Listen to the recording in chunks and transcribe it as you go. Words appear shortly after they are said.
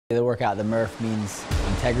The workout, the Murph, means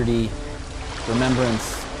integrity,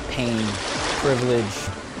 remembrance, pain, privilege,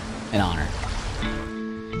 and honor.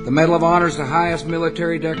 The Medal of Honor is the highest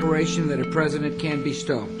military decoration that a president can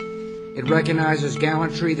bestow. It recognizes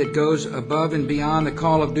gallantry that goes above and beyond the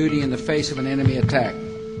call of duty in the face of an enemy attack.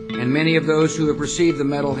 And many of those who have received the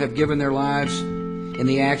medal have given their lives in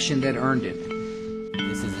the action that earned it.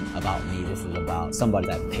 This isn't about me, this is about somebody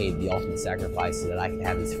that paid the ultimate sacrifice so that I could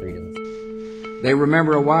have these freedoms. They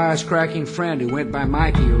remember a wisecracking friend who went by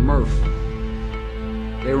Mikey or Murph.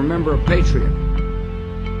 They remember a patriot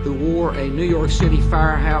who wore a New York City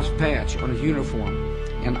firehouse patch on his uniform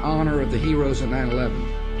in honor of the heroes of 9/11.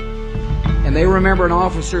 And they remember an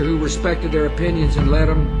officer who respected their opinions and led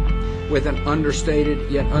them with an understated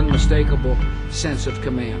yet unmistakable sense of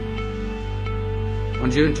command. On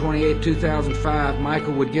June 28, 2005,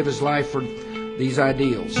 Michael would give his life for these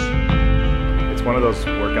ideals. It's one of those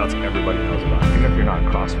workouts everybody knows about. Even if you're not a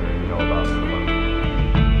CrossFitter, you know about the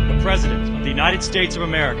Murph. The President of the United States of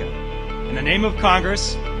America, in the name of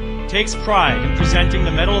Congress, takes pride in presenting the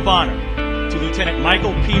Medal of Honor to Lieutenant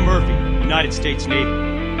Michael P. Murphy, United States Navy.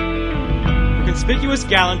 For conspicuous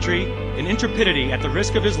gallantry and intrepidity at the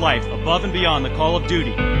risk of his life above and beyond the call of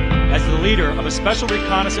duty, as the leader of a special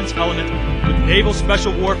reconnaissance element with Naval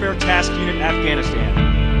Special Warfare Task Unit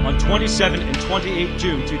Afghanistan on 27 and 28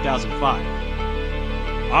 June 2005.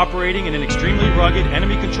 Operating in an extremely rugged,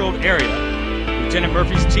 enemy-controlled area, Lieutenant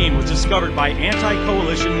Murphy's team was discovered by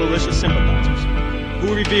anti-coalition militia sympathizers,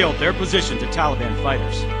 who revealed their position to Taliban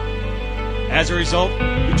fighters. As a result,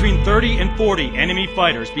 between 30 and 40 enemy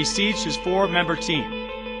fighters besieged his 4-member team.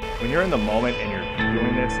 When you're in the moment and you're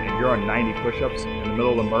doing this and you're on 90 push-ups in the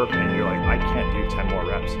middle of the Murph and you're like, I can't do 10 more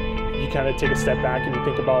reps. You kind of take a step back and you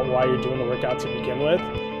think about why you're doing the workout to begin with.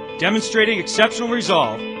 Demonstrating exceptional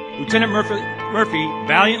resolve, Lieutenant Murphy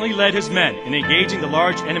valiantly led his men in engaging the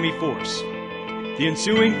large enemy force. The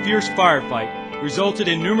ensuing fierce firefight resulted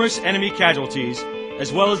in numerous enemy casualties,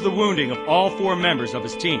 as well as the wounding of all 4 members of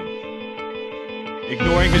his team.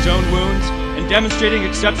 Ignoring his own wounds and demonstrating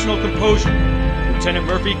exceptional composure, Lieutenant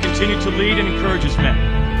Murphy continued to lead and encourage his men.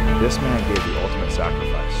 This man gave the ultimate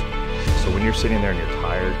sacrifice. So when you're sitting there and you're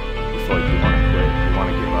tired, you feel like you want to quit, you want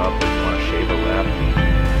to give up, or you want to shave a rep,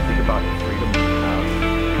 think about the freedom you have.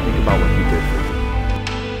 Think about what he did for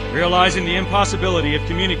you. Realizing the impossibility of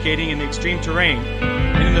communicating in the extreme terrain,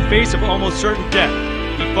 and in the face of almost certain death,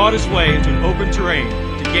 he fought his way into an open terrain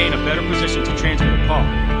to gain a better position to transmit a call.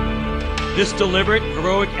 This deliberate,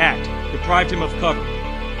 heroic act deprived him of cover,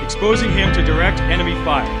 exposing him to direct enemy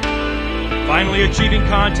fire. Finally achieving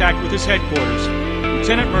contact with his headquarters,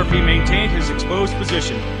 Lieutenant Murphy maintained his exposed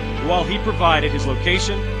position while he provided his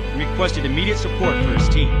location and requested immediate support for his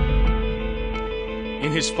team.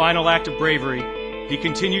 In his final act of bravery, he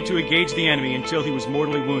continued to engage the enemy until he was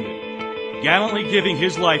mortally wounded, gallantly giving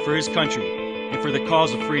his life for his country and for the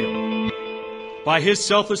cause of freedom. By his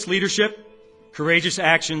selfless leadership, courageous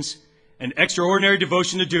actions, and extraordinary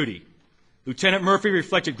devotion to duty, Lieutenant Murphy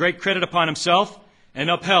reflected great credit upon himself and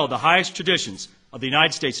upheld the highest traditions of the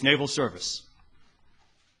United States Naval Service.